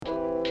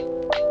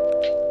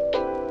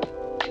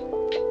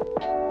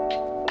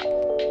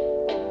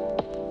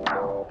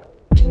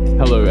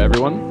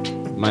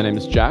everyone. My name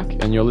is Jack,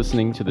 and you're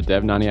listening to the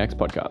Dev90X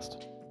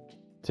podcast.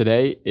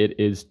 Today, it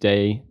is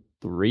day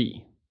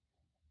 3.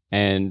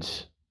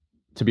 And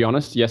to be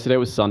honest, yesterday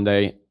was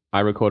Sunday.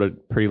 I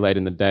recorded pretty late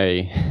in the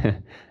day,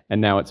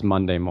 and now it's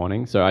Monday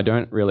morning. So I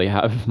don't really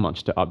have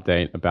much to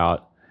update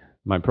about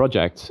my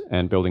project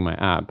and building my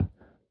app.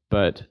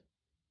 But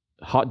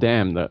hot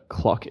damn, the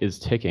clock is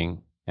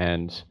ticking,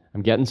 and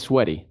I'm getting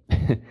sweaty.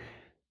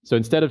 So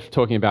instead of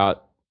talking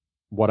about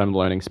what I'm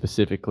learning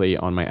specifically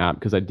on my app,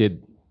 because I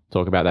did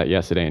talk about that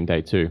yesterday in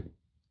day 2,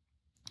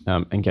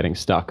 and getting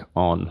stuck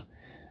on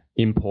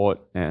import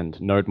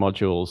and node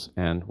modules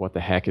and what the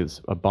heck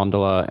is a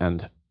bundler,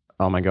 and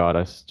oh my god,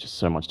 there's just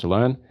so much to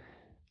learn.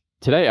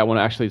 Today I want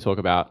to actually talk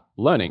about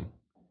learning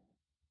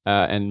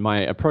and my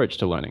approach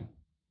to learning.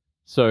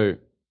 So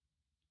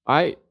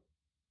I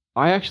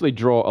actually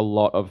draw a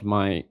lot of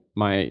my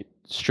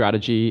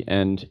strategy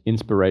and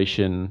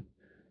inspiration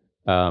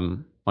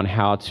on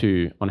how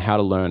to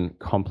learn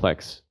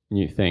complex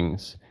new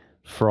things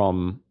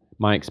from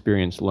my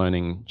experience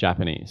learning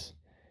Japanese.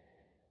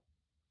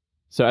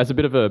 So as a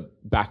bit of a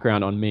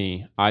background on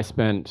me, I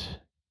spent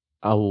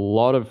a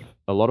lot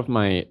of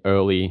my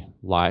early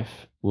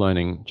life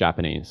learning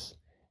Japanese.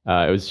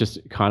 It was just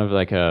kind of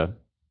like a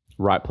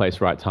right place,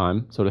 right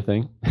time sort of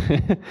thing,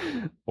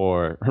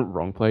 or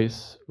wrong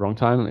place, wrong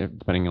time,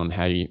 depending on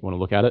how you want to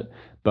look at it.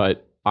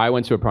 But I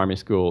went to a primary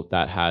school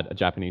that had a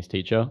Japanese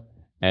teacher,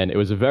 and it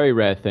was a very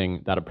rare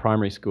thing that a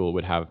primary school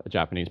would have a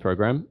Japanese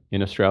program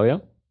in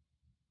Australia.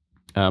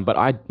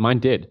 But mine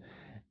did.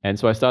 And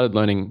so I started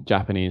learning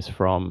Japanese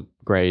from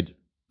grade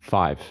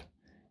 5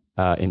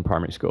 in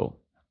primary school.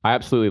 I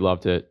absolutely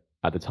loved it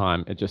at the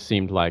time. It just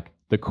seemed like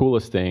the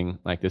coolest thing,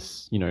 like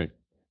this,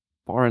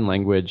 foreign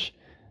language.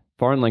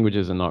 Foreign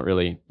languages are not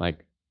really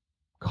like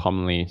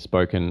commonly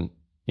spoken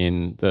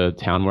in the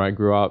town where I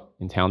grew up,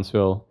 in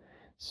Townsville.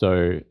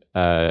 So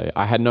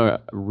I had no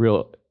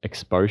real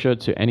exposure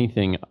to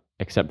anything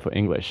except for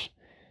English.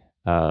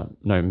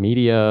 No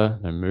media,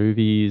 no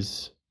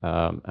movies,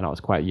 and I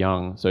was quite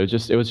young. So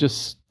it was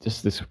just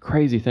this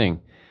crazy thing,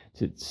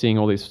 seeing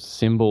all these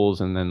symbols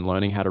and then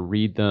learning how to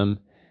read them.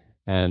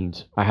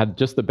 And I had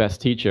just the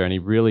best teacher, and he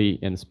really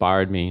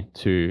inspired me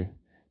to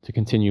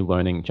continue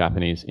learning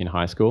Japanese in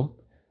high school.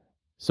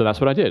 So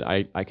that's what I did.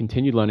 I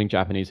continued learning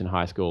Japanese in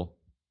high school.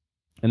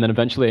 And then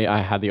eventually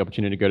I had the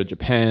opportunity to go to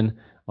Japan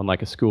on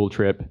like a school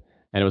trip,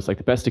 and it was like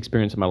the best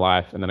experience of my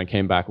life. And then I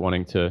came back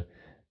wanting to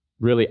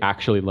really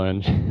actually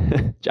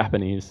learn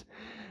Japanese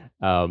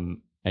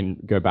and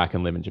go back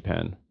and live in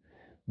Japan.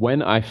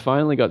 When I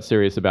finally got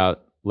serious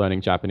about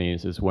learning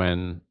Japanese is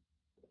when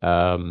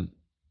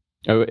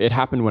it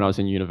happened when I was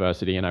in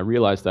university, and I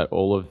realized that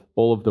all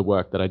of the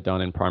work that I'd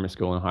done in primary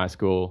school and high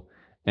school,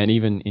 and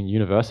even in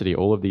university,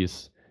 all of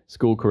these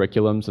school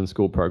curriculums and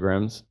school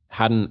programs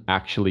hadn't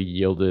actually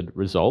yielded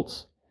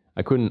results.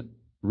 I couldn't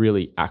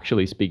really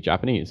actually speak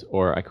Japanese,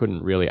 or I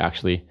couldn't really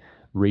actually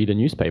read a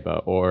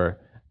newspaper or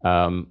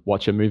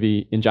watch a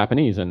movie in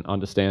Japanese and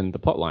understand the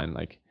plotline.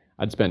 Like,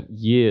 I'd spent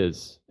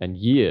years and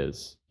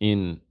years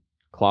in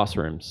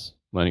classrooms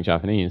learning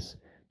Japanese,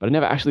 but I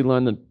never actually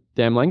learned the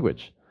damn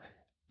language.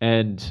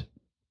 And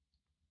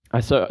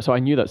so I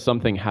knew that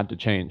something had to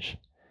change.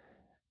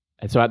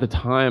 And so at the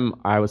time,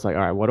 I was like,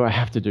 all right, what do I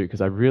have to do?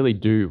 Because I really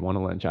do want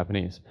to learn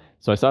Japanese.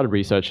 So I started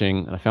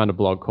researching, and I found a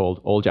blog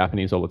called All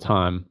Japanese All the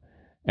Time.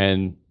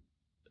 And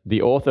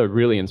the author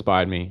really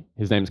inspired me.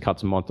 His name's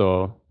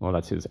Katsumoto. Well,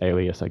 that's his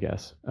alias, I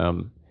guess.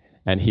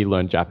 And he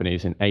learned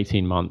Japanese in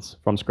 18 months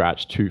from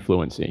scratch to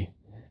fluency,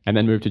 and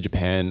then moved to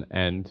Japan.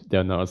 And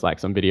then there was like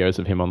some videos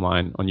of him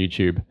online on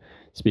YouTube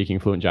speaking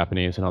fluent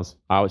Japanese. And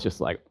I was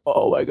just like,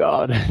 oh my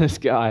God, this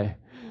guy.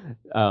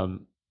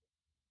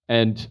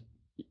 And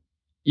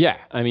yeah,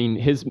 I mean,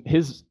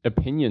 his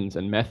opinions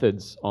and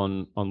methods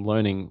on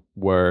learning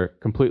were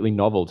completely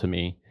novel to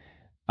me.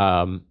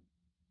 And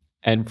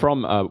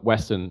from a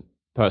Western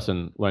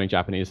person learning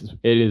Japanese,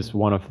 it is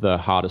one of the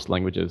hardest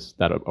languages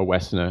that a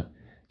Westerner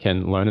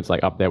can learn. It's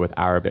like up there with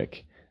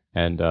Arabic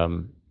and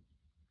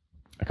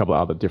a couple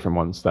of other different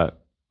ones, that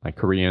like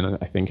Korean,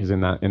 I think, is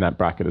in that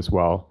bracket as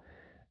well.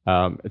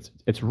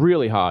 It's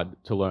really hard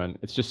to learn.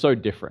 It's just so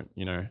different,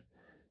 You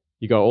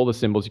got all the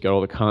symbols, you got all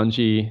the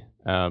kanji,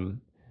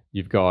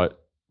 you've got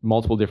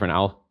multiple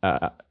different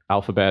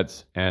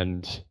alphabets,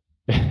 and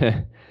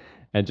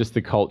and just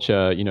the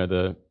culture,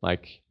 the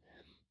like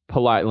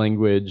polite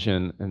language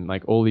and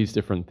like all these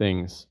different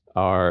things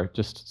are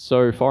just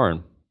so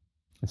foreign.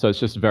 And so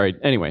it's just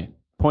anyway,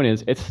 point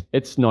is,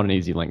 it's not an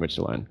easy language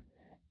to learn.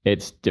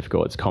 It's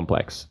difficult, it's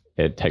complex,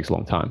 it takes a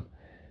long time.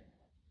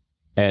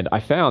 And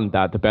I found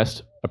that the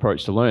best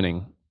approach to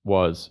learning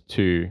was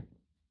to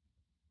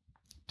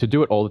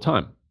do it all the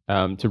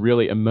time, to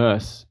really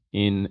immerse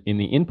in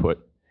the input,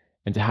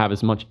 and to have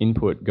as much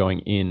input going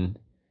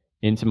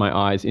into my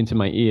eyes, into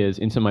my ears,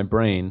 into my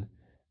brain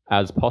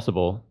as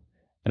possible.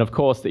 And of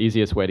course, the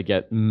easiest way to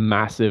get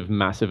massive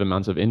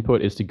amounts of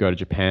input is to go to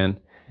Japan.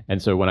 And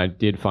so when I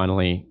did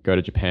finally go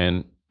to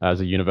Japan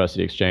as a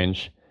university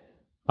exchange,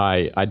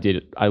 I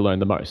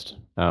learned the most.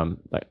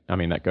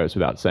 That goes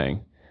without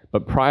saying.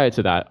 But prior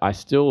to that,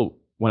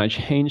 when I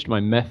changed my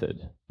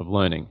method of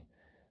learning,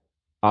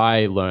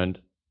 I learned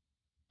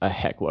a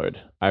heckload.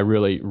 I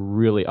really,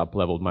 really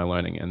up-leveled my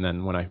learning. And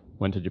then when I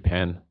went to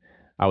Japan,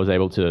 I was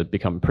able to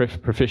become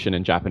proficient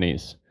in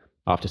Japanese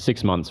after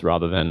 6 months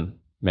rather than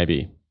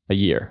maybe a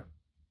year.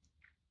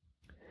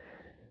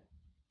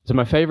 So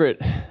my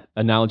favorite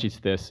analogy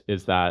to this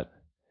is that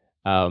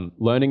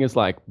learning is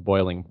like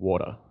boiling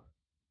water.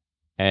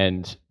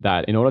 And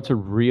that in order to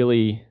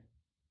really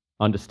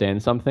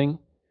understand something,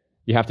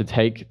 you have to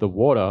take the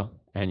water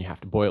and you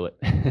have to boil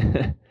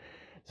it.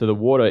 So the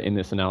water in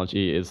this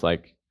analogy is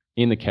like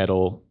in the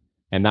kettle,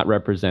 and that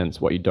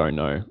represents what you don't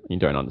know, you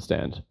don't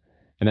understand.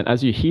 And then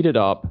as you heat it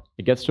up,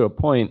 it gets to a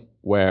point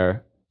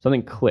where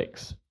something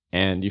clicks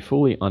and you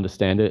fully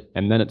understand it,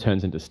 and then it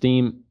turns into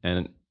steam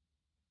and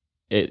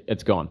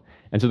it's gone.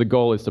 And so the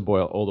goal is to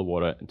boil all the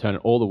water and turn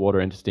all the water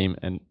into steam.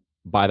 And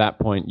by that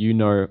point, you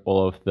know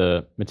all of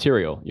the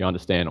material, you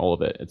understand all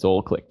of it. It's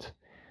all clicked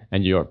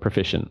and you're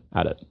proficient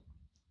at it.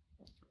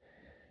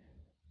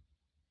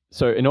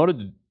 So in order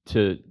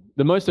the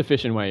most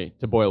efficient way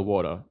to boil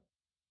water,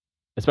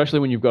 especially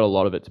when you've got a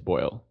lot of it to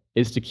boil,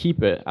 is to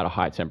keep it at a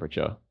high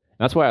temperature. And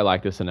that's why I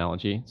like this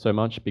analogy so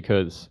much,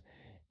 because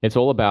it's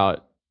all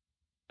about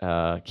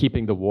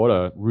keeping the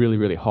water really,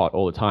 really hot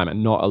all the time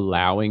and not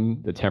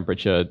allowing the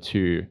temperature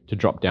to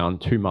drop down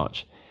too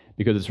much,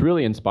 because it's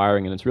really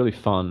inspiring and it's really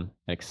fun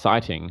and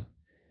exciting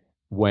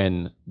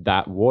when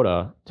that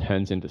water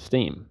turns into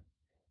steam.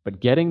 But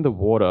getting the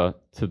water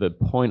to the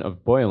point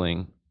of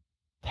boiling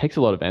takes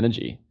a lot of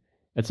energy.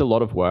 It's a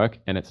lot of work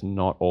and it's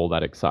not all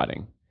that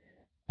exciting.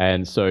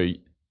 And so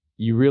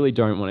you really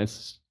don't want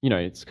to,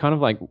 it's kind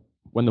of like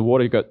when the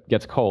water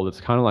gets cold,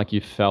 it's kind of like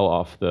you fell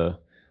off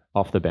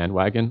the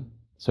bandwagon,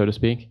 so to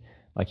speak.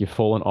 Like you've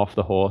fallen off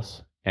the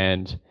horse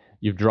and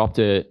you've dropped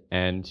it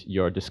and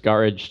you're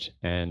discouraged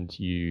and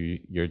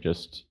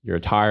you're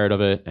tired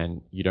of it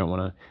and you don't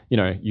want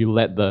to, you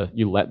let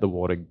the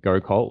water go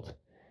cold.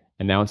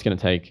 And now it's going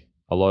to take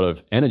a lot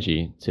of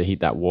energy to heat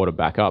that water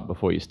back up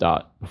before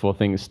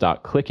things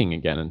start clicking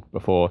again and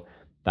before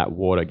that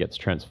water gets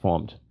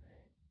transformed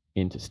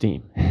into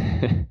steam.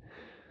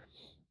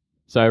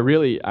 So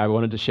I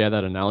wanted to share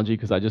that analogy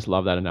because I just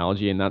love that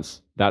analogy, and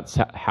that's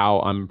how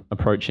I'm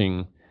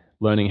approaching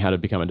learning how to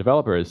become a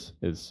developer. Is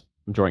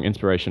I'm drawing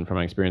inspiration from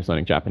my experience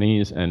learning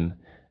Japanese, and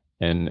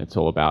it's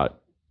all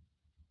about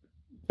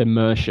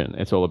immersion.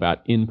 It's all about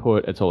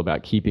input. It's all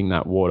about keeping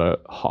that water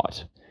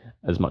hot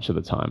as much of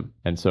the time.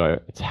 And so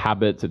it's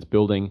habits. It's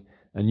building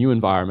a new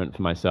environment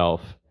for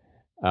myself,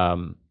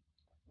 and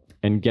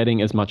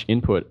getting as much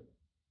input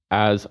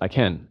as I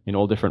can in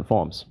all different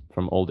forms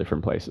from all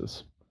different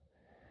places.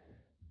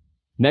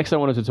 Next, I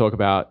wanted to talk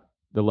about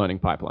the learning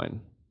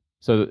pipeline.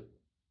 So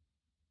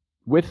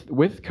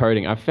with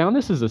coding, I've found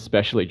this is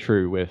especially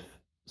true with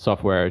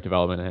software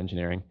development and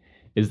engineering,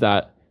 is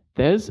that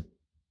there's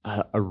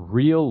a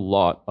real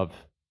lot of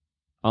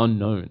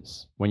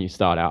unknowns when you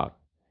start out.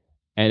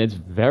 And it's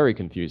very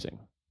confusing.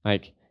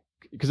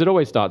 Because it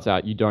always starts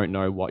out, you don't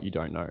know what you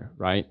don't know,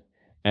 right?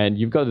 And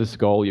you've got this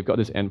goal, you've got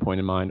this endpoint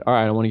in mind. All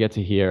right, I want to get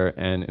to here.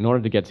 And in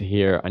order to get to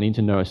here, I need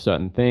to know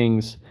certain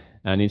things.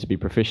 And I need to be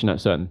proficient at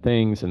certain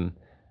things. And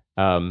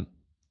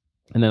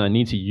then I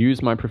need to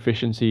use my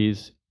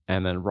proficiencies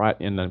and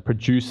then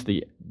produce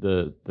the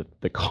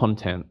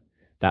content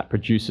that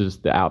produces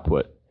the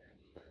output.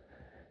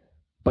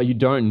 But you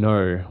don't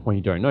know when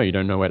you don't know. You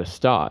don't know where to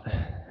start.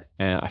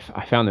 And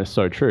I found this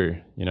so true,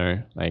 do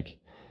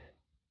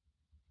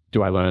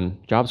I learn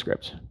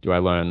JavaScript? Do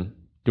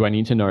I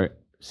need to know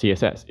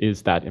CSS?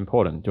 Is that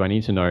important? Do I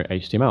need to know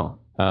HTML?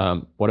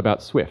 What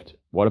about Swift?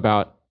 What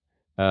about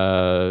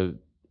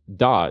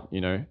Dart?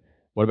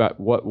 What about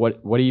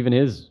what even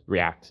is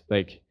React?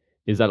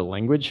 Is that a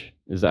language?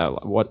 Is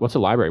that what's a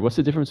library? What's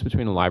the difference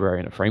between a library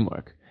and a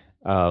framework?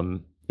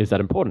 Is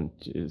that important?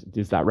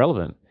 Is that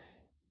relevant?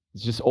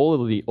 It's just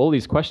all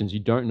these questions.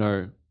 You don't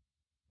know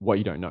what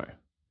you don't know.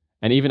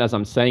 And even as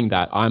I'm saying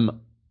that,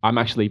 I'm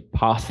actually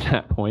past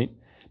that point,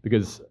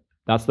 because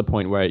that's the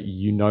point where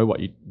you know what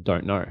you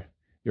don't know.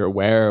 You're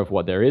aware of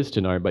what there is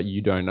to know, but you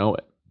don't know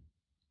it.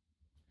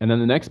 And then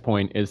the next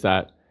point is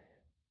that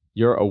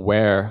you're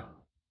aware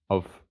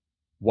of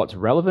what's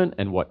relevant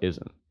and what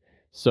isn't.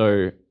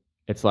 So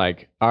it's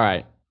like, all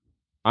right,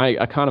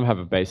 I kind of have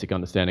a basic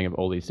understanding of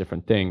all these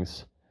different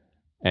things.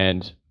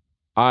 And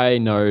I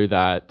know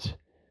that,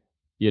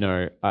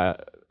 I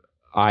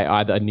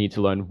either need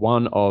to learn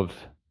one of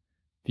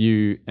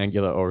Vue,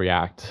 Angular, or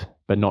React,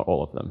 but not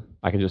all of them.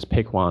 I can just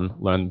pick one,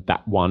 learn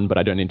that one, but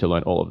I don't need to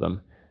learn all of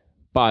them.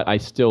 But I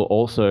still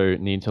also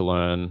need to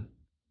learn,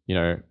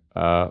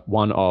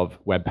 one of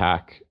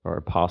Webpack or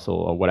Parcel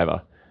or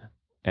whatever.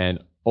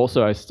 And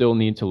also I still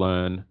need to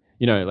learn,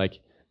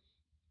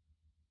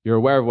 you're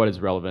aware of what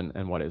is relevant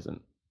and what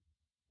isn't.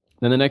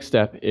 Then the next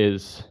step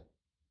is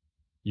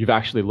you've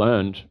actually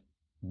learned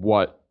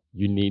what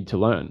you need to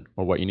learn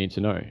or what you need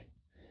to know.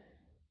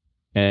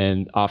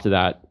 And after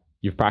that,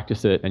 you've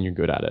practiced it and you're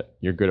good at it.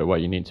 You're good at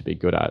what you need to be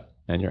good at,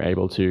 and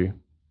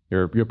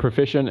you're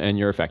proficient and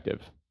you're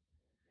effective.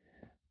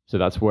 So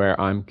that's where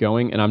I'm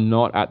going, and I'm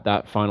not at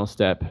that final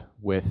step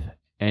with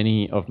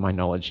any of my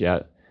knowledge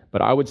yet.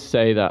 But I would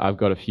say that I've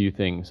got a few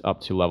things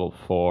up to level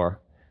 4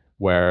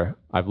 where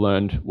I've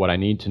learned what I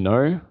need to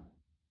know,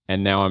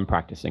 and now I'm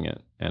practicing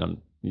it.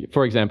 And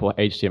for example,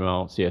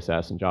 HTML,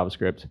 CSS, and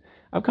JavaScript,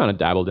 I've kind of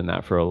dabbled in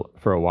that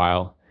for a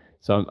while.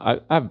 So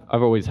I've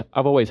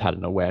always had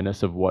an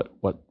awareness of what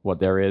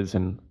there is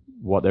and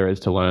what there is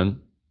to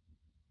learn.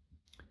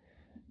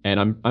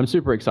 And I'm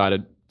super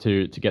excited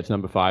to get to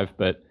number 5,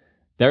 but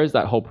there is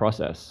that whole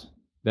process.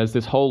 There's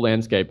this whole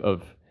landscape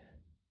of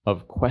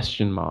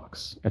question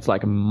marks. It's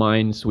like a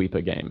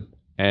minesweeper game,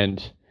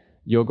 and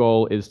your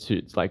goal is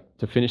to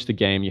finish the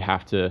game. You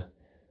have to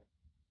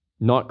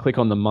not click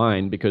on the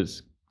mine,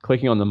 because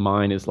clicking on the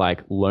mine is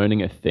like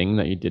learning a thing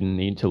that you didn't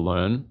need to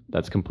learn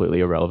that's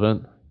completely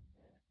irrelevant.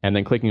 And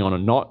then clicking on a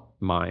not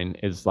mine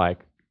is like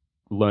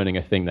learning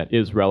a thing that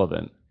is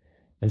relevant.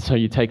 And so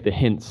you take the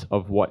hints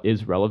of what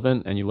is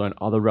relevant and you learn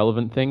other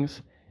relevant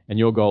things. And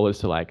your goal is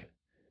to like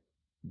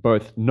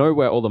both know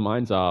where all the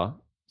mines are.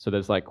 So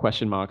there's like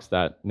question marks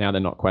that now they're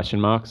not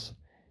question marks,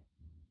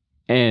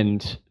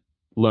 and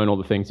learn all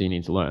the things that you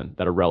need to learn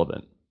that are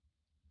relevant.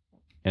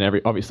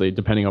 And obviously,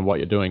 depending on what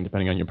you're doing,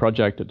 depending on your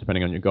project, or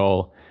depending on your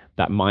goal,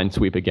 that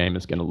minesweeper game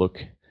is going to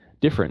look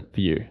different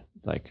for you.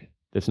 Like,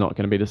 it's not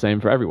going to be the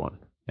same for everyone.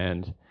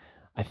 And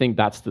I think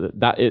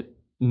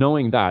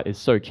knowing that is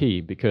so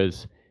key,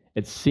 because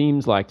it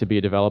seems like to be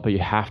a developer, you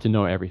have to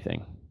know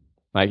everything.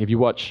 Like if you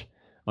watch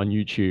on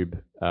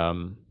YouTube,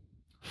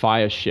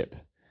 Fireship,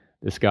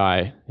 this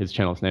guy, his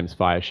channel's name is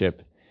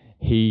Fireship.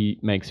 He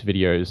makes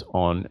videos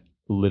on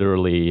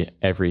literally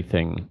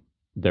everything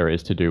there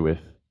is to do with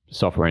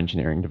software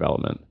engineering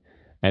development.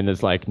 And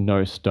there's like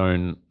no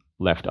stone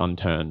left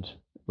unturned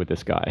with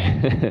this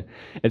guy.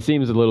 It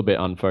seems a little bit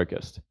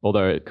unfocused,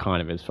 although it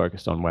kind of is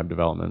focused on web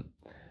development.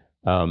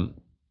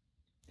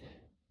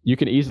 You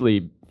can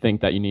easily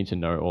think that you need to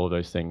know all of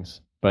those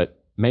things,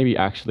 but maybe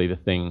actually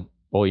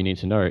all you need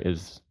to know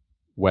is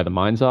where the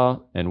mines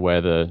are and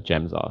where the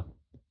gems are,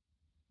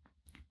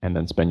 and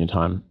then spend your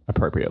time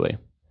appropriately.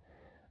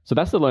 So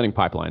that's the learning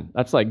pipeline.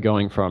 That's like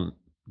going from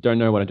don't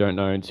know what I don't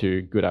know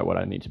to good at what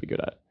I need to be good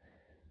at.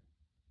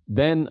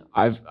 Then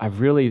I've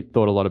really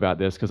thought a lot about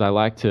this, because I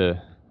like to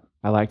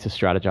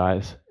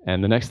strategize.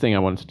 And the next thing I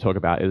wanted to talk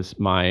about is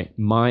my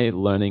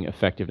learning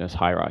effectiveness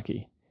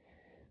hierarchy.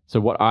 So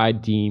what I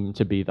deem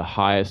to be the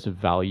highest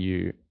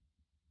value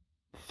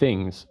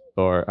things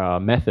or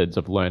methods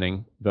of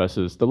learning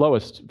versus the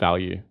lowest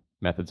value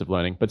methods of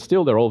learning. But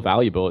still, they're all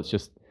valuable. It's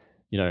just,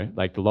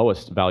 like the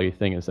lowest value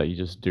thing is that you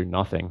just do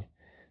nothing.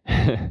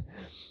 And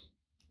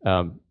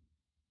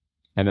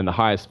then the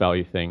highest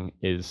value thing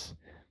is,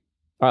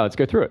 all right, let's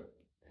go through it.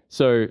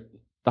 So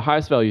the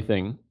highest value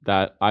thing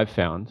that I've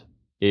found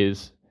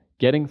is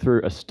getting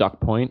through a stuck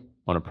point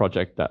on a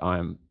project that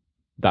I'm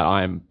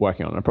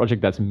working on, a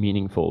project that's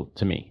meaningful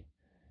to me.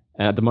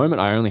 And at the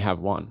moment, I only have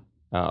one.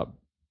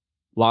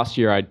 Last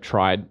year, I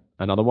tried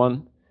another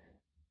one.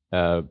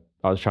 I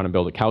was trying to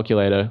build a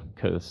calculator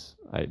because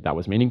that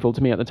was meaningful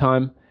to me at the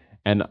time,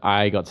 and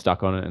I got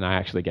stuck on it and I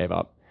actually gave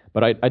up.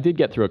 But I did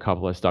get through a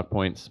couple of stuck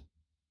points,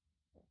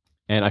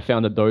 and I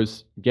found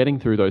that getting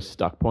through those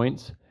stuck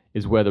points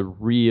is where the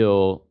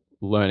real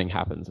learning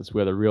happens. It's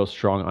where the real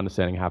strong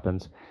understanding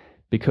happens,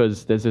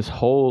 because there's this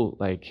whole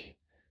like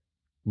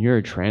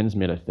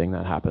neurotransmitter thing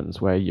that happens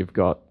where you've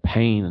got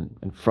pain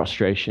and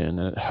frustration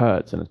and it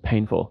hurts and it's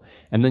painful,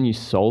 and then you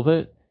solve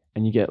it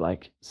and you get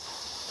like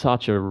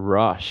such a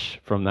rush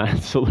from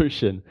that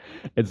solution.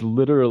 It's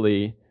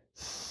literally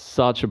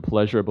such a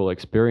pleasurable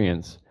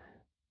experience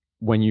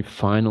when you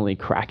finally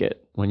crack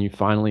it, when you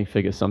finally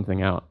figure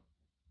something out.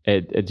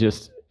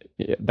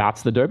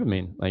 That's the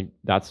dopamine. Like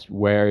that's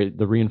where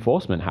the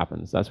reinforcement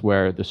happens. That's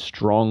where the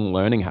strong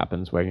learning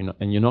happens, where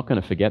you're not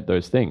going to forget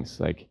those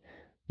things. Like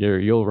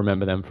you'll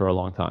remember them for a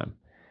long time.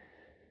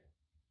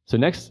 So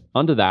next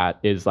under that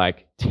is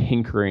like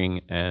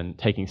tinkering and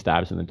taking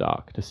stabs in the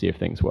dark to see if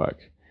things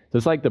work. So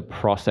it's like the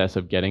process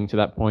of getting to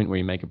that point where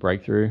you make a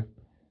breakthrough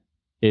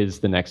is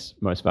the next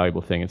most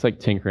valuable thing. It's like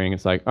tinkering.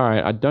 It's like, all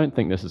right, I don't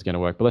think this is going to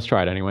work, but let's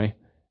try it anyway.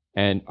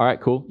 And all right,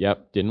 cool.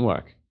 Yep, didn't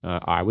work.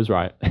 I was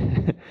right.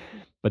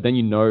 But then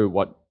you know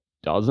what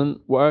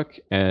doesn't work,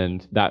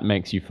 and that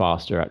makes you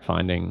faster at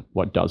finding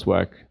what does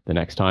work the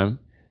next time.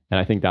 And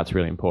I think that's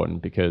really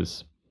important,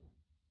 because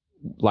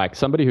like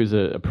somebody who's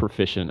a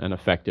proficient and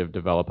effective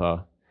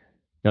developer,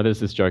 there's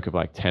this joke of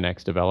like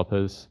 10x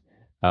developers.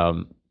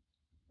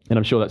 And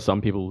I'm sure that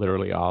some people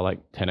literally are like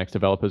 10x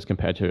developers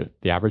compared to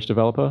the average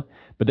developer.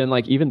 But then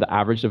like even the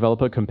average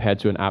developer compared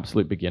to an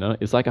absolute beginner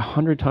is like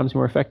 100 times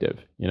more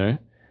effective,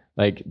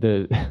 Like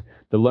the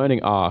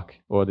learning arc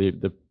or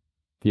the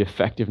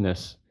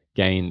effectiveness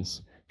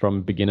gains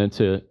from beginner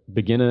to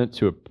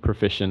a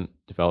proficient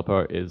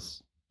developer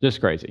is just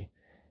crazy.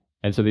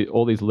 And so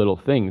all these little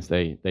things,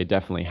 they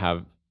definitely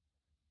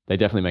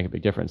make a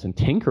big difference. And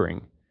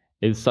tinkering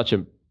is such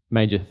a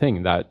major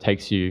thing that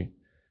takes you,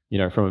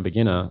 from a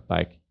beginner,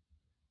 like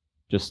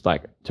just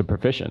like to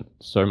proficient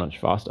so much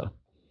faster.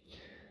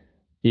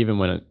 even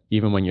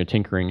when your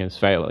tinkering is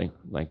failing,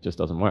 like just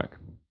doesn't work.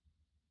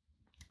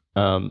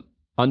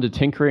 Under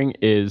tinkering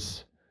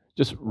is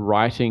just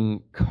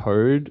writing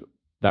code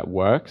that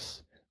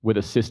works with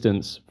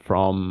assistance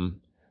from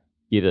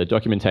either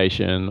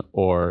documentation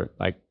or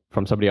like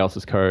from somebody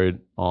else's code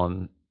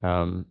on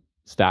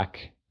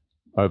Stack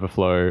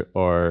Overflow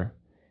or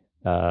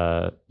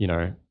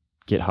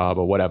GitHub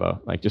or whatever.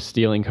 Like just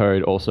stealing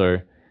code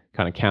also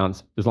kind of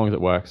counts as long as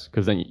it works,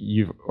 because then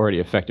you've already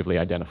effectively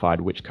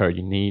identified which code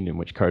you need and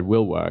which code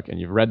will work, and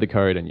you've read the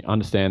code and you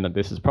understand that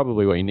this is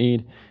probably what you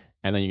need,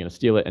 and then you're going to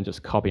steal it and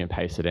just copy and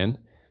paste it in.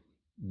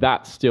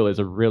 That still is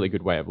a really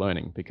good way of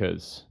learning,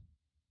 because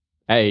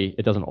A,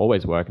 it doesn't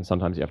always work and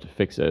sometimes you have to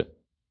fix it,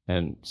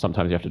 and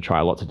sometimes you have to try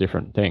lots of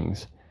different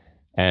things.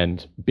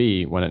 And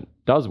B, when it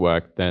does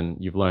work, then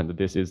you've learned that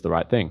this is the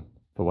right thing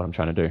for what I'm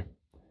trying to do.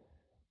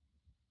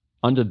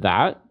 Under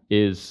that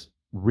is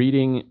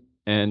reading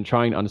and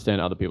trying to understand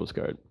other people's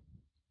code.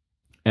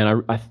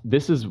 And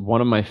this is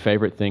one of my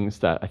favorite things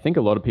that I think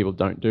a lot of people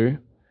don't do,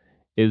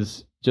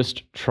 is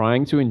just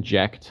trying to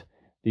inject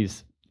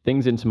these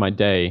things into my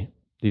day,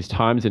 these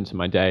times into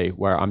my day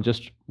where I'm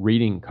just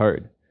reading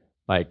code.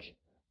 Like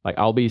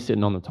I'll be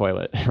sitting on the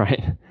toilet,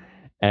 right?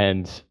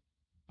 And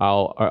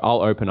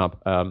I'll open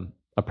up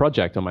a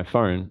project on my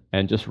phone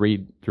and just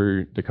read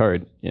through the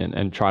code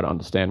and try to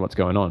understand what's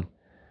going on.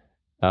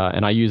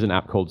 And I use an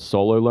app called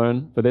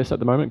SoloLearn for this at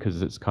the moment,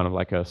 because it's kind of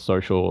like a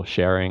social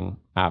sharing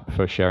app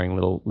for sharing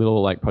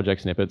little like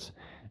project snippets.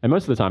 And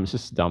most of the time it's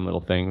just dumb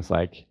little things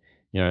like,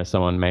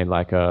 someone made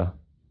like a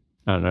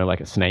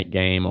snake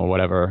game or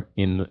whatever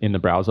in the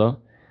browser.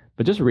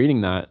 But just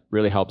reading that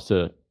really helps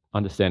to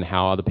understand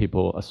how other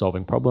people are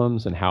solving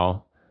problems and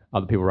how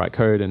other people write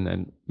code, and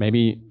then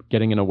maybe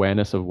getting an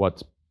awareness of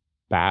what's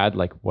bad,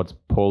 like what's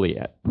poorly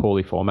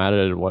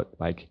formatted, what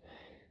like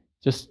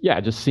just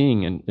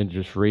seeing and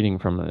just reading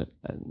from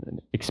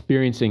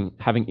experiencing,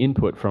 having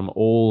input from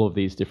all of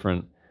these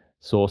different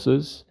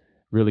sources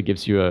really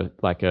gives you a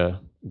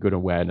good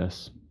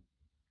awareness.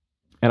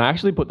 And I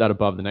actually put that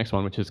above the next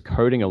one, which is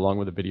coding along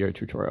with a video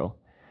tutorial.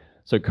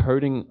 So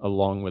coding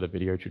along with a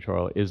video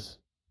tutorial is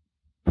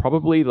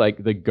probably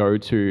like the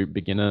go-to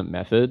beginner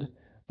method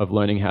of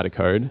learning how to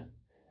code.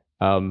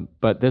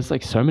 But there's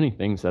like so many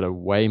things that are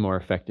way more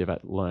effective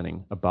at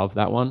learning above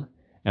that one.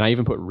 And I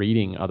even put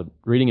reading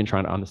and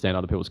trying to understand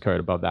other people's code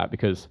above that,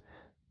 because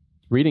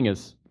reading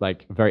is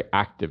like a very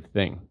active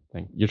thing.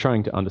 Like you're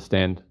trying to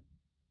understand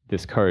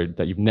this code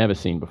that you've never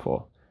seen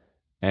before.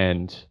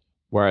 And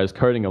whereas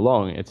coding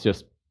along, it's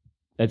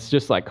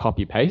just like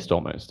copy paste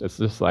almost. It's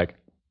just like,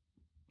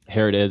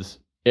 here it is,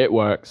 it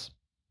works,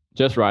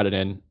 just write it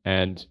in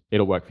and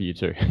it'll work for you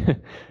too.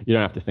 You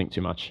don't have to think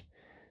too much.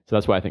 So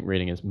that's why I think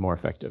reading is more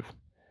effective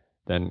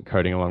than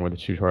coding along with a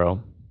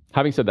tutorial.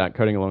 Having said that,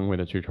 coding along with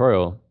a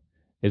tutorial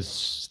is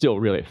still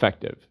really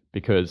effective,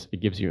 because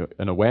it gives you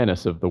an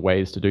awareness of the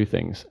ways to do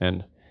things,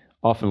 and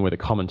often with a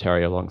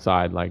commentary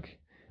alongside, like,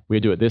 we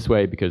do it this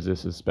way because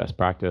this is best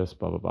practice,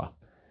 blah, blah,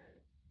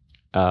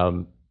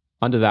 blah.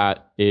 Under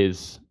that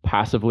is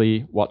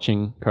passively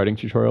watching coding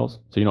tutorials.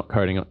 So you're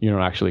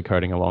not actually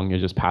coding along, you're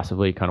just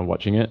passively kind of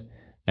watching it.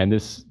 And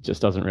this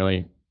just doesn't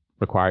really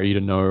require you to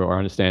know or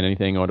understand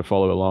anything or to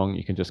follow along.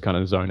 You can just kind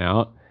of zone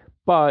out.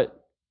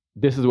 But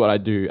this is what I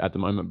do at the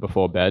moment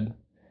before bed,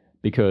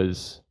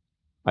 because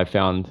I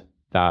found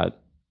that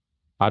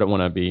I don't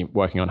want to be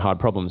working on hard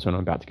problems when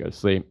I'm about to go to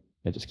sleep.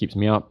 It just keeps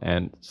me up,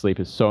 and sleep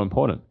is so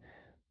important.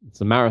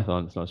 It's a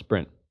marathon, it's not a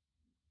sprint.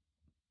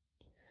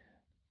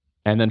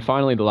 And then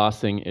finally, the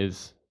last thing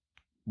is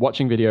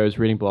watching videos,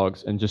 reading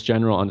blogs, and just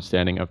general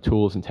understanding of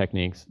tools and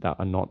techniques that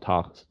are not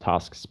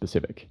task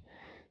specific.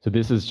 So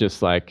this is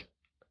just like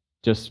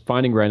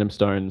finding random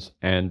stones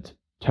and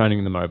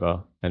turning them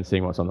over and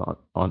seeing what's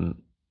on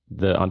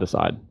the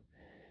underside,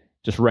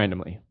 just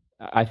randomly.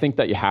 I think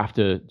that you have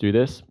to do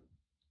this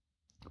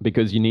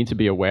because you need to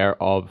be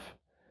aware of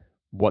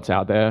what's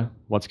out there,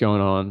 what's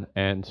going on.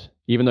 And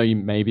even though you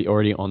may be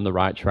already on the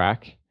right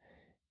track,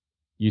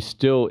 you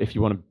still, if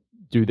you want to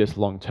do this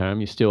long term,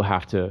 you just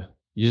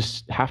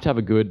have to have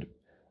a good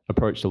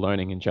approach to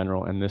learning in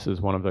general. And this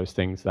is one of those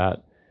things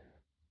that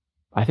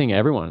I think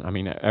everyone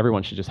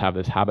should just have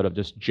this habit of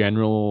just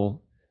general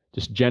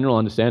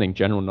understanding,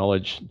 general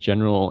knowledge,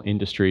 general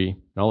industry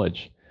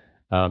knowledge.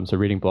 So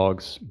reading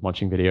blogs,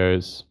 watching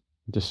videos,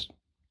 just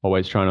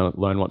always trying to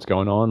learn what's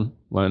going on,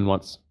 learn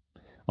what's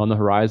on the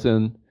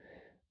horizon.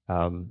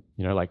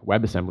 Like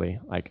WebAssembly.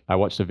 Like I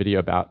watched a video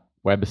about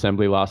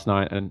WebAssembly last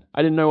night, and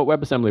I didn't know what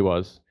WebAssembly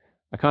was.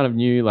 I kind of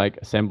knew like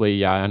assembly.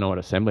 Yeah, I know what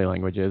assembly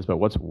language is, but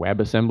what's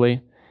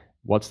WebAssembly?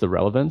 What's the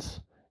relevance?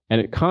 And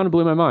it kind of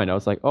blew my mind. I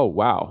was like, oh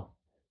wow,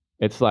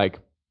 it's like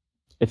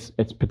it's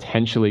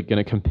potentially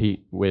going to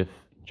compete with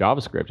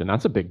JavaScript, and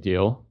that's a big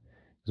deal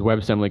because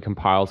WebAssembly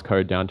compiles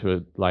code down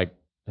to like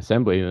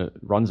assembly that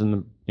runs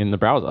in the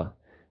browser,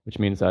 which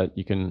means that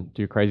you can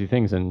do crazy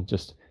things and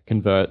just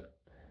convert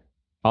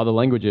other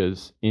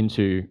languages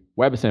into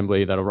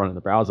WebAssembly that'll run in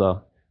the browser,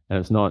 and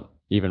it's not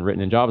even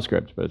written in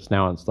JavaScript, but it's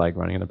like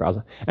running in the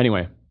browser.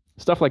 Anyway,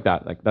 Stuff like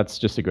that. Like that's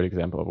just a good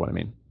example of what I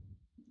mean.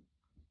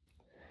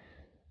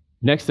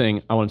 Next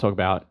thing I want to talk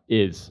about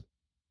is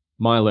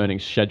my learning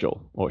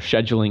schedule, or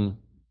scheduling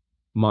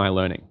my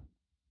learning.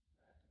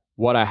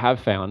 What I have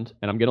found,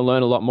 and I'm going to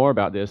learn a lot more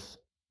about this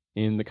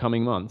in the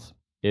coming months,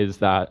 is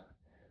that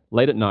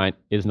late at night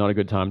is not a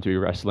good time to be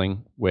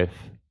wrestling with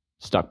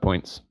stuck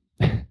points.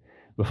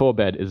 Before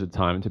bed is a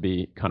time to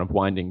be kind of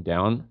winding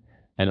down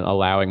and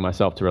allowing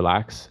myself to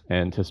relax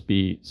and just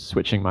be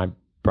switching my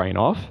brain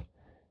off.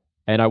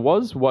 And I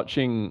was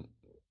watching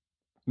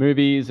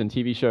movies and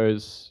TV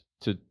shows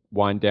to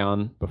wind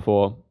down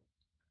before.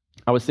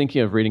 I was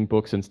thinking of reading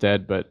books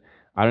instead, but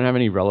I don't have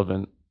any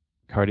relevant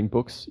coding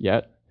books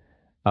yet.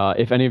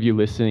 If any of you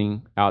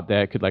listening out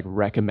there could like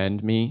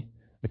recommend me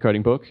a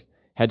coding book,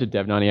 head to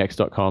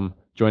dev90x.com,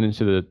 join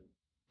into the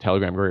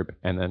Telegram group,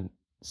 and then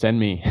send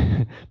me,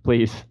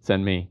 please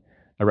send me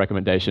a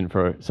recommendation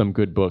for some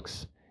good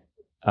books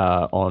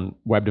on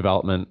web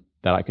development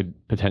that I could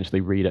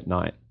potentially read at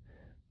night.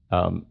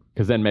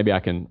 Because then maybe I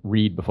can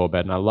read before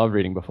bed, and I love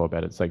reading before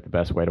bed. It's like the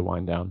best way to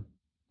wind down.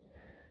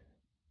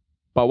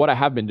 But what I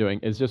have been doing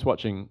is just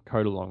watching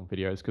code along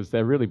videos because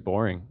they're really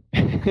boring.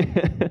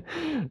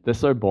 They're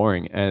so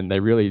boring and they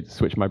really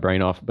switch my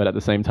brain off. But at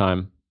the same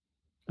time,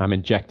 I'm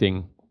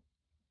injecting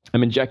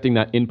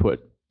that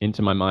input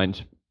into my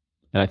mind.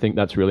 And I think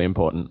that's really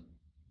important.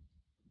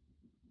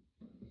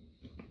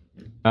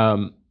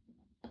 The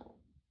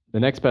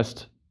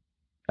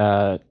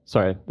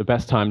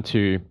best time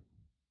to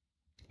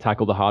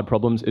tackle the hard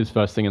problems is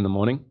first thing in the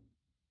morning.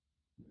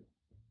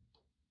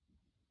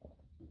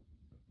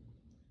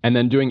 And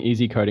then doing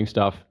easy coding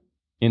stuff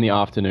in the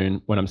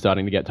afternoon when I'm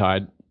starting to get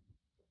tired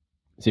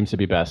seems to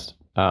be best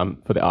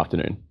for the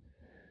afternoon.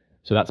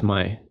 So that's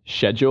my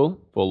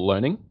schedule for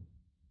learning.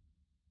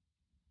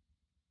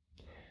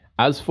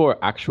 As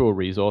for actual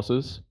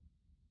resources,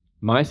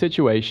 my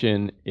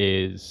situation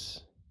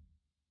is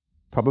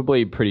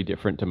probably pretty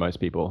different to most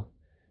people.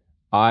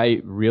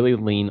 I really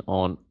lean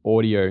on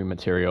audio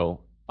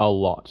material a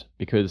lot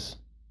because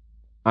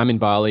I'm in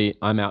Bali,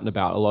 I'm out and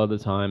about a lot of the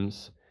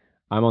times.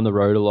 I'm on the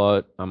road a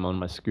lot. I'm on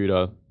my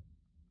scooter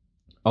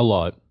a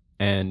lot.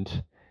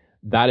 And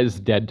that is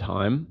dead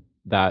time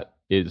that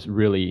is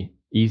really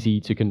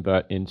easy to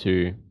convert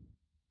into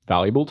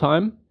valuable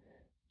time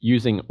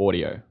using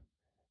audio.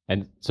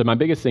 And so my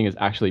biggest thing is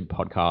actually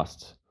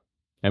podcasts.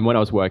 And when I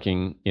was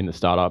working in the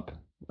startup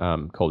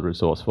called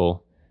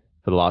Resourceful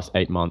for the last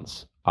 8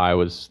 months, I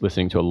was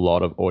listening to a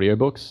lot of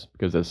audiobooks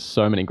because there's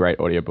so many great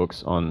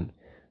audiobooks on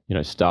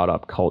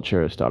startup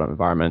culture, startup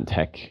environment,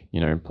 tech,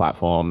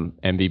 platform,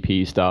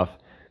 MVP stuff.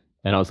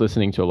 And I was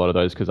listening to a lot of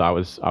those because I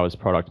was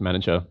product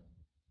manager.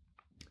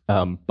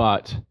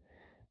 But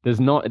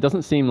it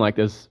doesn't seem like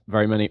there's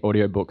very many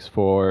audiobooks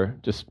for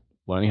just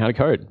learning how to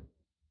code.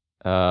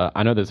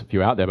 I know there's a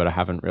few out there, but I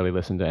haven't really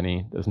listened to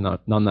any. There's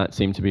none that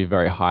seem to be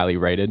very highly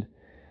rated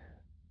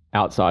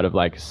outside of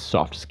like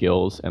soft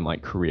skills and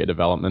like career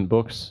development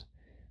books.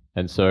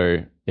 And so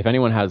if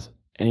anyone has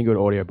any good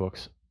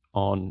audiobooks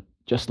on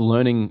just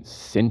learning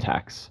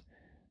syntax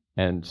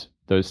and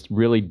those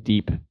really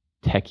deep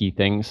techie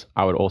things,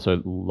 I would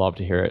also love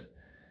to hear it.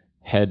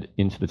 Head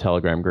into the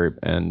Telegram group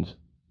and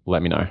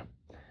let me know.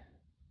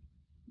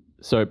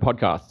 So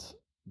podcasts.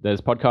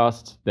 There's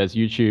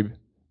YouTube,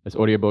 there's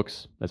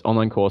audiobooks, there's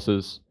online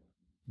courses,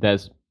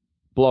 there's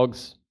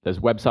blogs, there's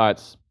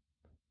websites,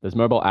 there's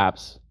mobile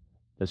apps,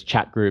 there's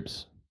chat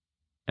groups,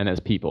 and there's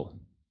people.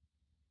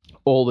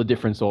 All the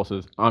different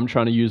sources. I'm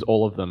trying to use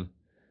all of them.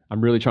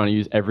 I'm really trying to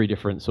use every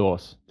different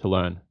source to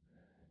learn.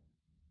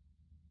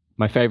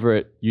 My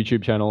favorite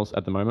YouTube channels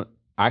at the moment,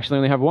 I actually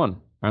only have one.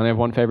 I only have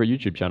one favorite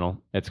YouTube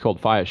channel. It's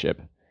called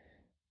Fireship.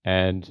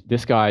 And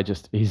this guy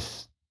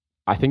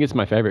I think it's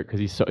my favorite because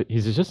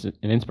he's just an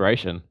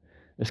inspiration.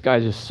 This guy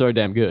is just so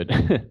damn good.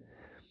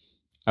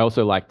 I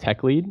also like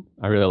Tech Lead.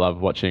 I really love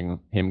watching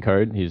him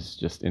code. He's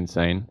just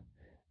insane.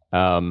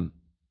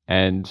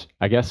 And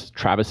I guess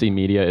Travesty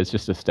Media is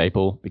just a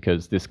staple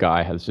because this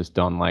guy has just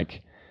done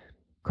like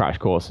crash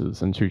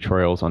courses and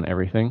tutorials on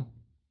everything.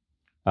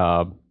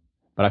 But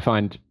I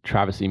find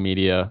Travesty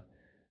Media,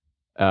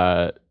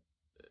 it's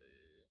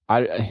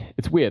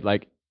weird,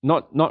 like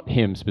not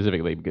him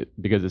specifically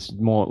because it's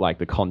more like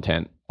the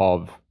content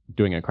of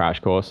doing a crash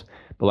course,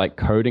 but like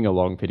coding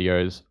along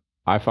videos,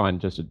 I find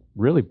just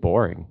really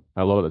boring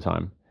a lot of the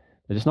time.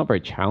 They're just not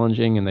very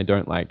challenging and they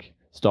don't like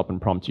stop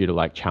and prompt you to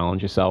like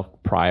challenge yourself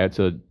prior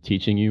to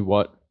teaching you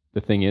what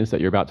the thing is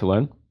that you're about to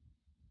learn.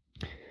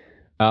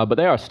 But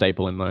they are a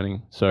staple in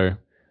learning. So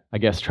I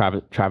guess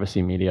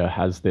Travesty Media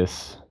has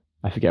this,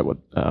 I forget what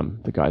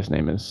the guy's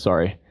name is.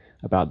 Sorry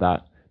about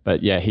that.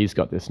 But yeah, he's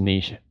got this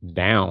niche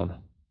down.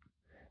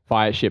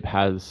 Fireship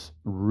has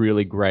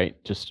really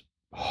great, just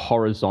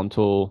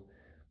horizontal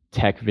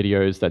tech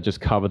videos that just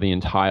cover the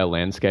entire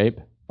landscape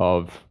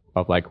of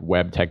like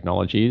web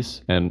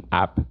technologies and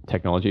app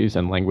technologies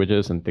and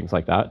languages and things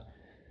like that.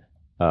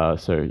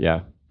 So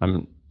yeah,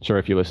 I'm sure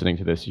if you're listening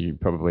to this, you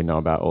probably know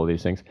about all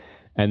these things.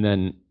 And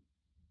then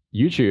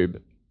YouTube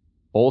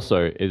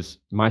also is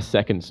my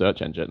second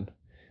search engine.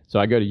 So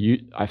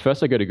I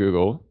first go to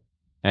Google,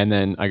 and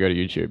then I go to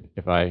YouTube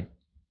if I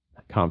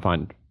can't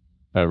find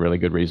a really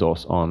good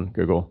resource on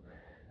Google.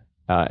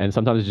 And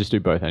sometimes I just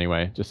do both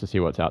anyway, just to see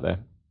what's out there.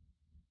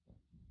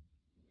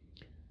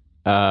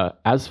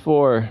 As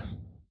for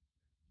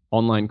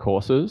online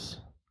courses,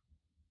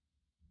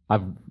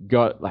 I've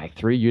got like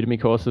 3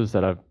 Udemy courses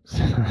that I've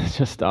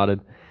just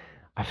started.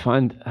 I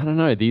find, I don't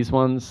know, these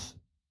ones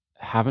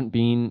haven't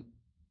been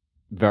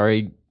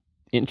very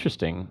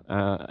interesting.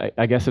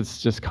 I guess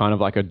it's just kind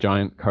of like a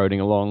giant coding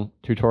along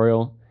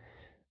tutorial.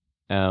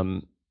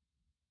 I'm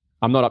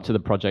not up to the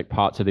project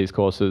parts of these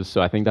courses, so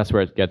I think that's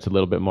where it gets a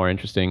little bit more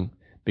interesting,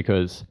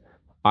 because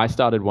I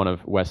started one of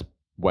Wes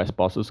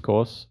Boss's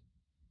course,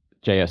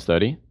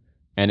 JS30,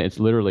 and it's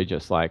literally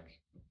just like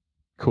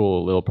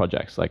cool little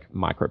projects, like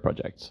micro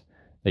projects.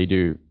 They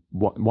do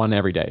one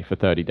every day for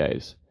 30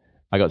 days.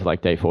 I got to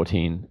like day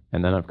 14,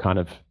 and then I've kind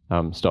of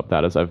stopped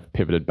that as I've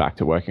pivoted back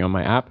to working on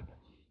my app.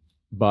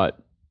 But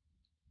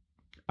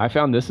I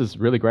found this is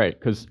really great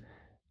because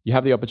you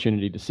have the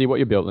opportunity to see what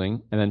you're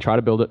building and then try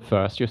to build it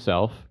first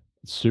yourself.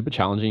 It's super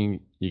challenging.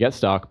 You get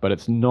stuck, but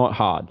it's not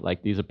hard.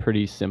 Like, these are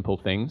pretty simple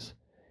things.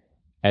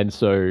 And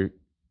so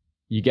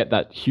you get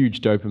that huge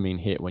dopamine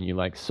hit when you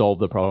like solve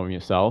the problem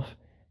yourself.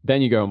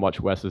 Then you go and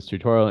watch Wes's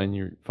tutorial and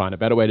you find a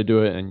better way to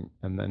do it. And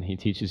then he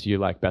teaches you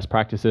like best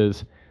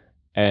practices.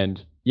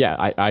 And yeah,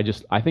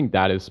 I think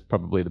that is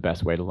probably the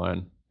best way to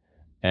learn.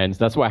 And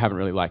that's why I haven't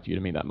really liked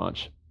Udemy that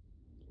much.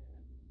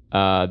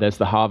 There's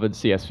the Harvard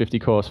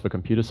CS50 course for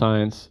computer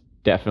science.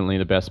 Definitely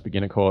the best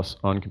beginner course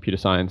on computer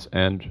science.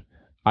 And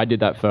I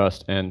did that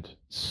first, and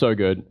so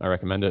good. I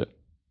recommend it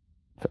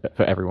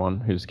for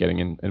everyone who's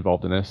getting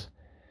involved in this.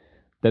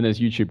 Then there's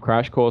YouTube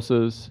crash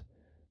courses,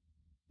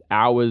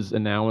 hours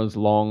and hours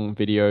long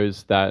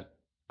videos that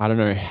I don't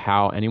know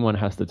how anyone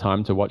has the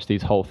time to watch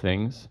these whole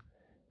things.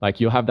 Like,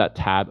 you'll have that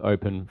tab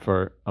open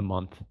for a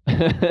month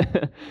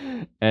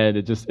and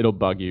it'll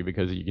bug you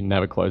because you can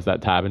never close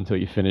that tab until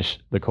you finish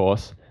the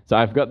course. So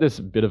I've got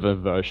this bit of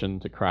aversion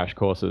to crash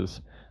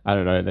courses. I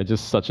don't know. They're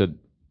just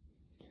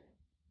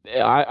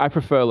I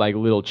prefer like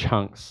little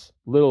chunks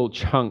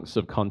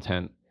of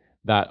content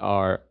that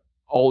are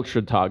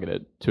ultra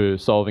targeted to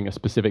solving a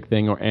specific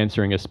thing or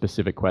answering a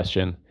specific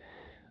question.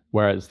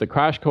 Whereas the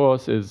crash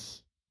course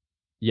is,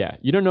 yeah,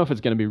 you don't know if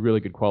it's going to be really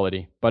good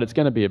quality, but it's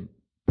going to be a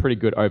pretty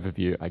good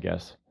overview, I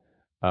guess.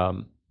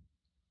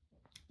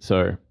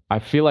 So I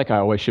feel like I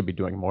always should be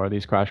doing more of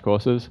these crash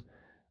courses.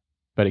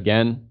 But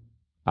again,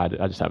 I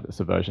just have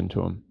this aversion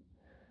to them.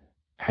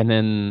 And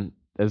then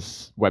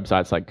there's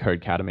websites like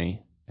Codecademy.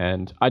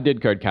 And I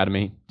did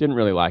Codecademy, didn't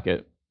really like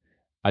it.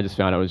 I just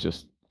found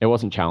it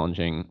wasn't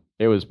challenging.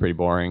 It was pretty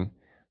boring.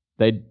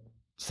 They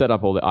set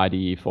up all the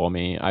IDE for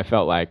me. I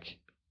felt like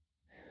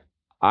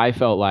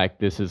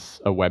this is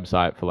a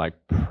website for like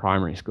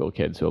primary school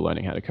kids who are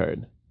learning how to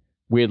code.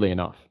 Weirdly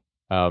enough,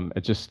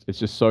 it's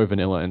just so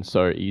vanilla and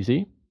so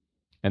easy.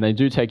 And they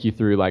do take you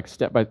through like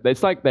step by.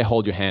 It's like they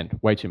hold your hand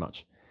way too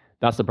much.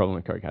 That's the problem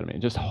with Codecademy.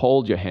 Just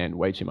hold your hand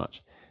way too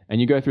much. And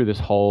you go through this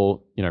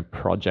whole,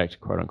 project,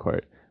 quote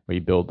unquote, where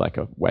you build like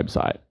a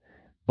website,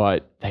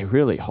 but they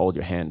really hold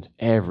your hand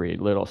every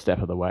little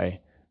step of the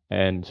way.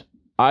 And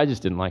I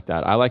just didn't like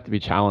that. I like to be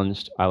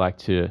challenged. I like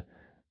to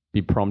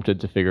be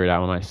prompted to figure it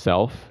out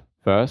myself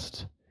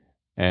first.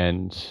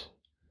 And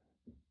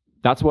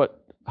that's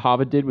what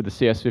Harvard did with the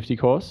CS50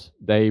 course.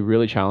 They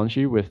really challenge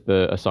you with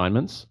the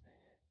assignments.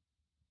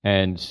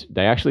 And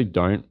they actually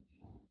don't,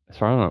 as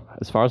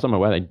far as I'm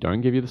aware, they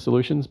don't give you the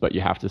solutions, but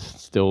you have to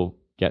still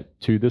get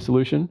to the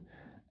solution.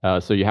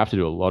 So you have to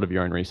do a lot of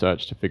your own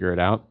research to figure it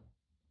out.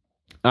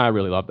 I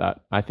really love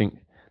that. I think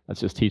that's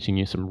just teaching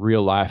you some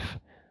real life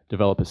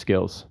developer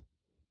skills.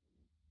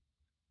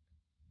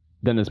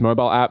 Then there's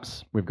mobile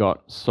apps. We've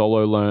got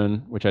Solo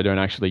Learn, which I don't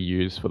actually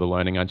use for the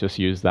learning. I just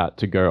use that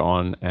to go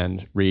on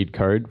and read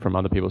code from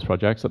other people's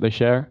projects that they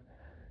share.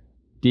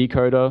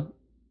 Decoder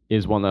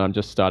is one that I'm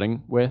just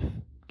starting with,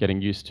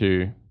 getting used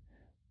to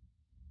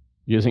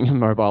using a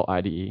mobile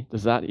IDE.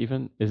 Does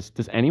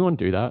anyone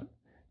do that?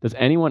 Does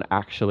anyone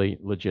actually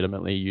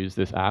legitimately use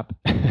this app?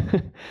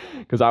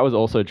 Because I was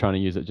also trying to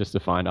use it just to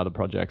find other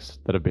projects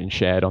that have been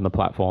shared on the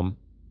platform,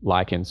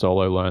 like in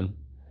Solo Learn,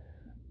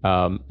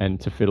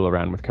 and to fiddle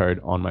around with code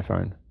on my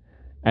phone.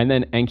 And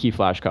then Anki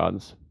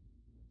flashcards.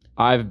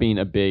 I've been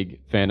a big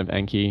fan of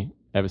Anki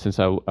ever since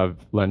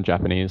I've learned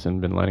Japanese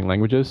and been learning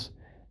languages.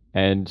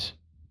 And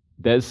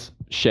there's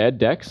shared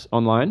decks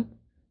online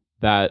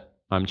that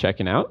I'm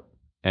checking out,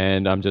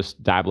 and I'm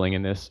just dabbling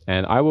in this.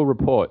 And I will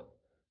report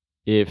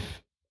if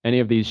any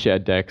of these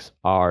shared decks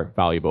are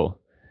valuable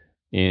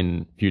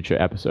in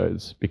future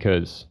episodes,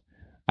 because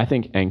I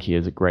think Anki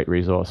is a great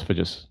resource for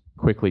just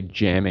quickly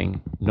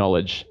jamming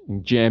knowledge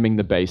and jamming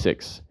the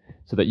basics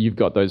so that you've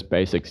got those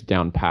basics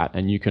down pat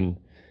and you can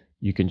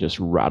just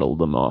rattle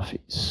them off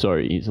so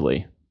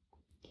easily.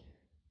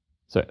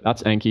 So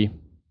that's Anki.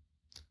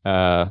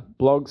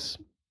 Blogs,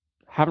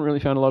 haven't really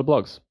found a lot of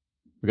blogs.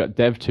 We've got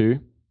Dev2,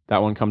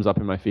 that one comes up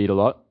in my feed a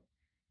lot.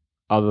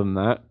 Other than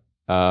that,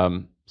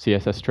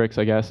 CSS tricks,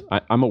 I guess.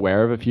 I'm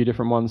aware of a few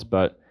different ones,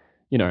 but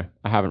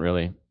I haven't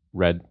really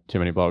read too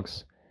many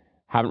blogs,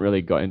 haven't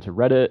really got into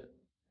Reddit,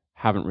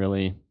 haven't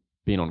really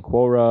been on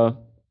Quora.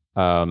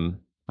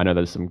 I know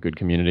there's some good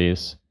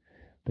communities,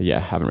 but yeah,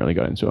 haven't really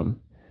got into them.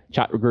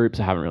 Chat groups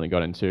I haven't really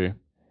got into.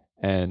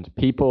 And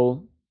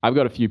people, I've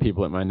got a few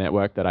people in my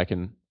network that I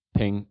can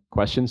ping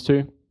questions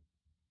to,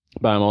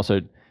 but I'm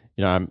also,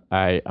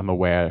 I'm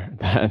aware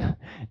that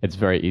it's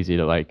very easy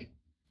to like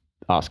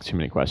ask too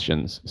many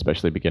questions,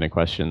 especially beginner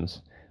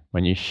questions,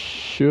 when you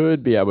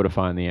should be able to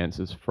find the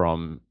answers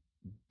from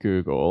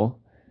Google.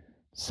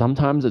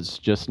 Sometimes it's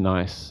just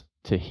nice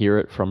to hear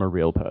it from a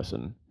real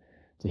person,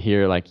 to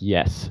hear like,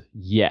 yes,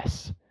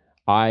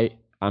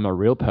 I'm a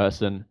real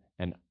person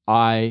and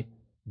I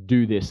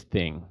do this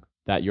thing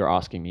that you're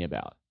asking me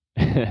about.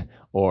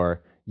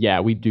 Or, yeah,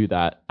 we do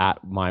that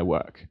at my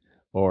work.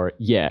 Or,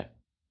 yeah,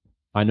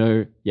 I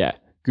know, yeah,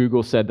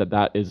 Google said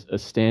that is a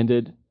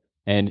standard.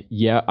 And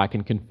yeah, I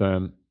can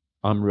confirm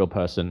I'm a real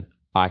person.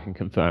 I can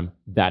confirm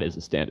that is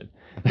a standard.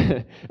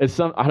 I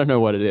don't know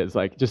what it is.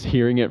 Like just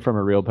hearing it from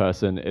a real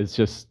person it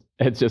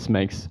just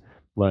makes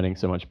learning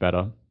so much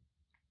better.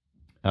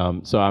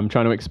 So I'm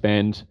trying to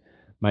expand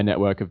my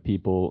network of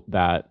people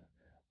that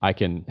I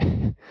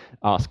can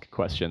ask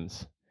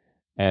questions.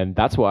 And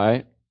that's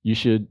why you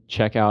should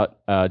check out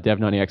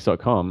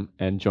dev90x.com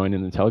and join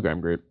in the Telegram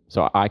group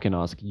so I can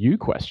ask you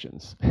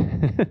questions.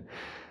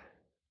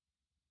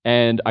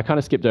 And I kind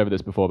of skipped over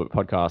this before, but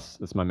podcasts,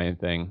 that's my main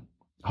thing.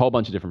 A whole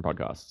bunch of different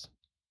podcasts.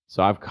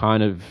 So I've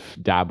kind of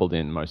dabbled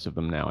in most of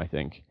them now, I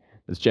think.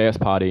 There's JS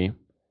Party,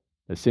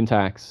 there's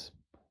Syntax,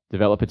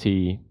 Developer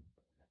T,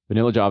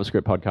 Vanilla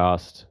JavaScript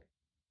Podcast,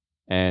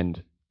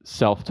 and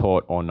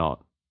Self-Taught or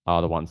Not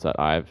are the ones that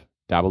I've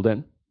dabbled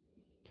in.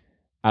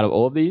 Out of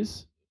all of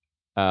these,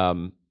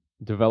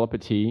 Developer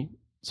T.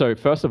 So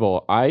first of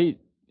all, I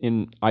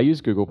use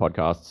Google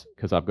Podcasts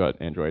because I've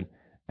got Android.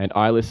 And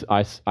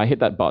I hit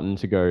that button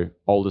to go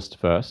oldest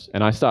first,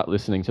 and I start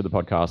listening to the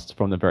podcasts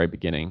from the very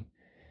beginning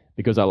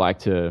because I like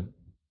to,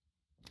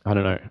 I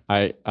don't know,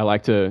 I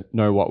like to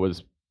know what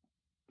was,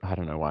 I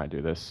don't know why I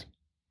do this.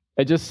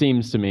 It just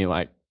seems to me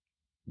like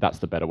that's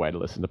the better way to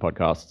listen to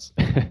podcasts.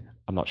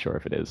 I'm not sure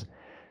if it is,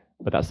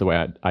 but that's the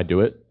way I do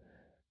it.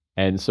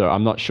 And so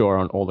I'm not sure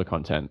on all the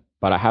content,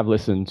 but I have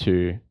listened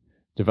to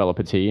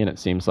Developer T, and it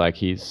seems like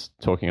he's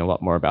talking a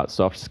lot more about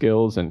soft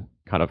skills and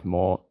kind of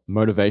more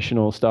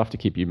motivational stuff to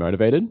keep you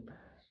motivated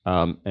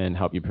and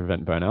help you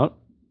prevent burnout.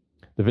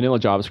 The Vanilla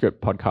JavaScript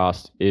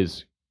podcast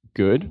is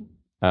good.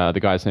 The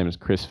guy's name is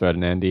Chris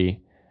Ferdinandi,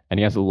 and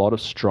he has a lot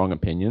of strong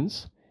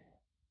opinions.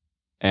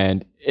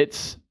 And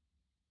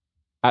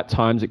at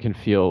times it can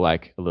feel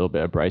like a little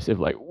bit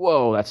abrasive, like,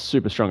 whoa, that's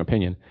super strong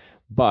opinion.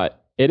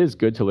 But it is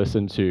good to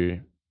listen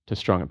to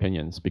strong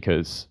opinions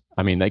because,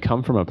 I mean, they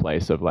come from a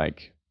place of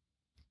like,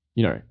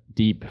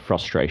 deep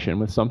frustration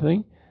with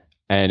something.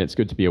 And it's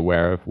good to be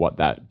aware of what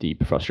that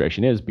deep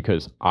frustration is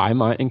because I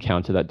might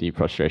encounter that deep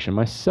frustration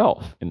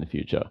myself in the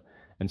future.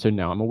 And so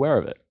now I'm aware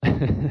of it.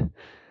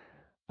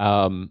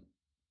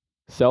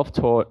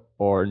 Self-Taught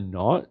or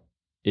Not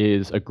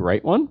is a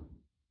great one.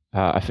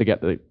 I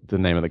forget the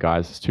name of the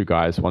guys. It's two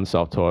guys, one's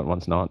self-taught,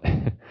 one's not.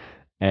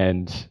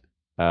 And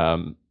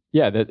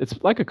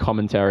it's like a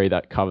commentary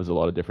that covers a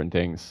lot of different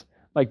things,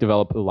 like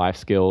developer life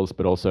skills,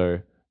 but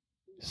also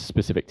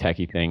specific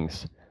techie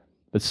things.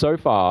 But so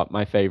far,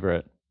 my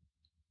favorite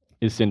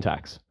is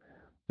Syntax.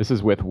 This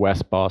is with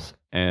Wes Bos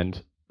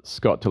and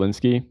Scott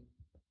Tolinsky.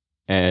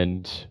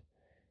 And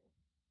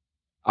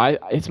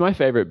it's my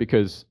favorite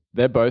because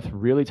they're both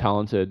really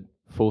talented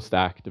full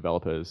stack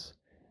developers.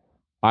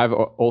 I've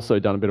also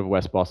done a bit of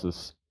Wes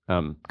Bos's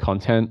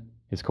content,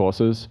 his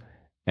courses,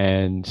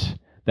 and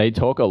they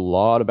talk a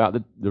lot about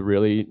the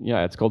really,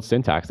 it's called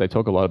syntax. They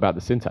talk a lot about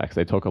the syntax.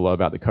 They talk a lot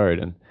about the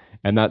code.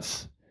 And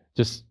that's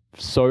just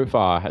so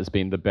far has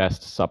been the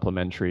best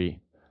supplementary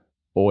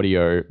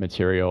audio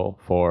material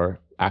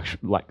for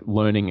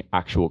learning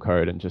actual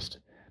code and just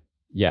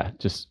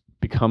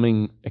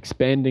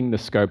expanding the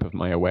scope of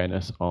my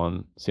awareness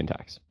on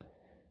syntax.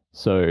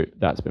 So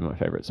that's been my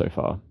favorite so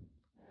far.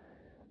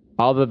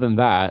 Other than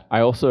that,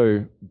 I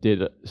also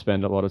did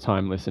spend a lot of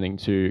time listening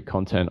to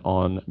content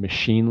on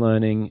machine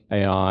learning,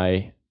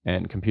 AI,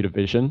 and computer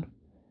vision.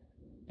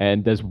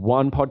 And there's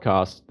one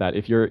podcast that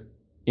if you're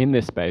in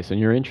this space and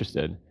you're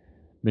interested,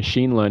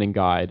 Machine Learning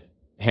Guide,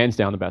 hands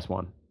down the best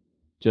one.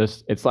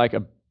 It's like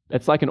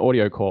an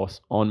audio course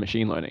on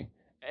machine learning.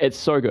 It's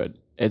so good.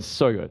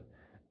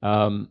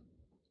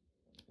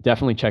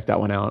 Definitely check that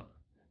one out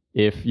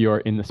if you're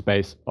in the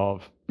space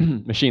of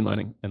machine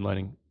learning and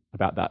learning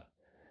about that.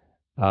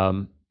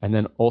 And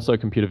then also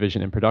computer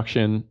vision in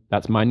production.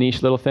 That's my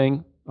niche little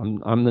thing.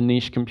 I'm the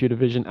niche computer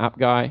vision app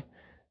guy.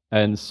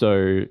 And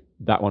so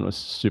that one was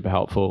super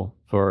helpful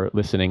for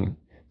listening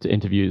to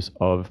interviews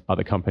of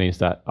other companies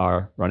that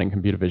are running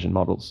computer vision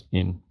models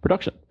in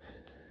production.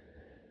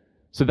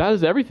 So that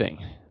is everything.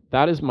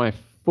 That is my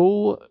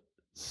full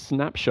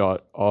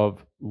snapshot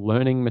of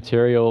learning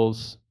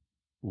materials,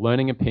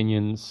 learning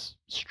opinions,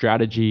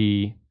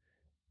 strategy.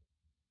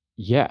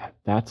 Yeah,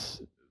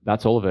 that's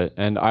all of it.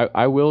 And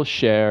I will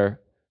share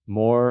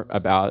more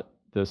about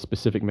the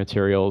specific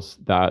materials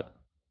that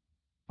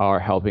are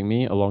helping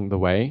me along the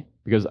way,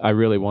 because I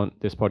really want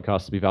this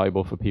podcast to be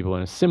valuable for people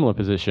in a similar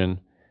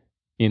position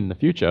in the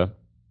future.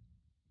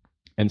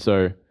 And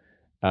so,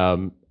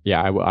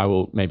 I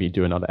will maybe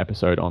do another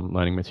episode on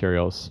learning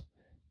materials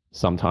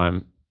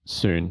sometime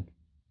soon.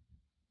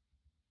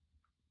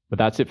 But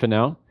that's it for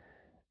now.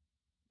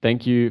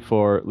 Thank you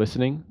for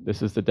listening.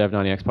 This is the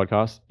Dev90X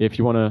podcast. If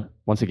you want to,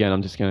 once again,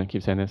 I'm just going to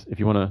keep saying this. If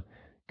you want to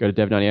go to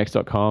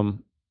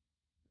dev90x.com,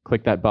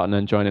 click that button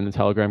and join in the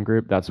Telegram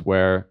group. That's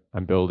where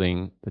I'm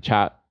building the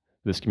chat,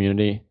 this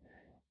community.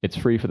 It's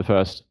free for the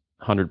first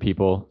 100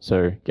 people,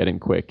 so get in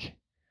quick.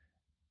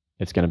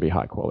 It's going to be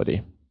high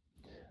quality.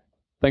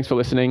 Thanks for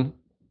listening.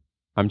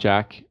 I'm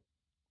Jack.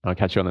 I'll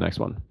catch you on the next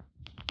one.